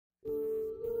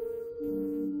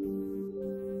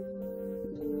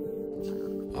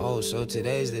So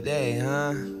today's the day,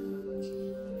 huh?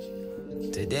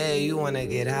 Today you wanna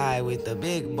get high with the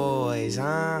big boys,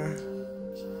 huh?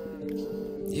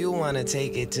 You wanna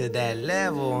take it to that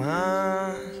level,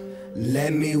 huh?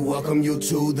 Let me welcome you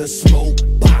to the smoke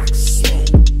box.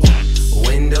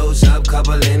 Windows up,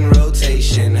 couple in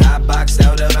rotation. Hot boxed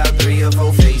out about 3 or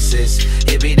 4 faces.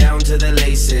 Hit me down to the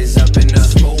laces, up in the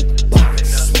smoke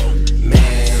box.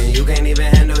 Man, you can't even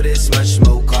handle this much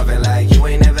smoke. Coughing like you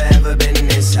ain't never ever been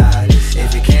this high.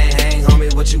 If you can't hang,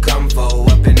 homie, what you come for?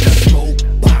 Up in the smoke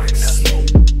box.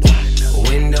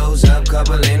 Windows up,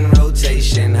 couple in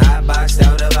rotation. Hot boxed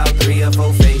out about 3 or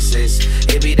 4 faces.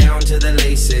 Hit me down to the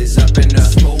laces, up in the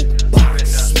smoke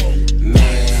box.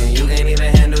 Man, you can't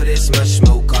even handle this much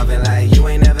smoke. Coughing like you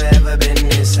ain't never ever been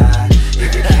this high.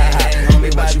 If you can't hang,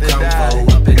 homie, what you come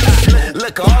for? Up in the smoke.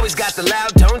 Look, I always got the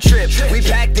loud, don't trip. We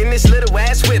packed in this little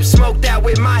ass whip, smoked out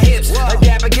with my hips. A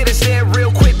dapper get us there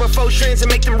real quick before trends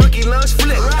and make them rookie lungs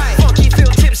flip. Funky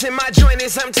field tips in my joint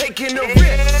as I'm taking a rip.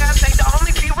 Yeah, I think the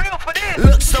only be real for this.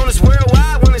 Look, stoners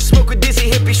worldwide wanna smoke a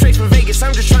dizzy hippie straight from Vegas.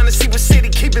 I'm just trying to see what city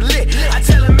keep it lit.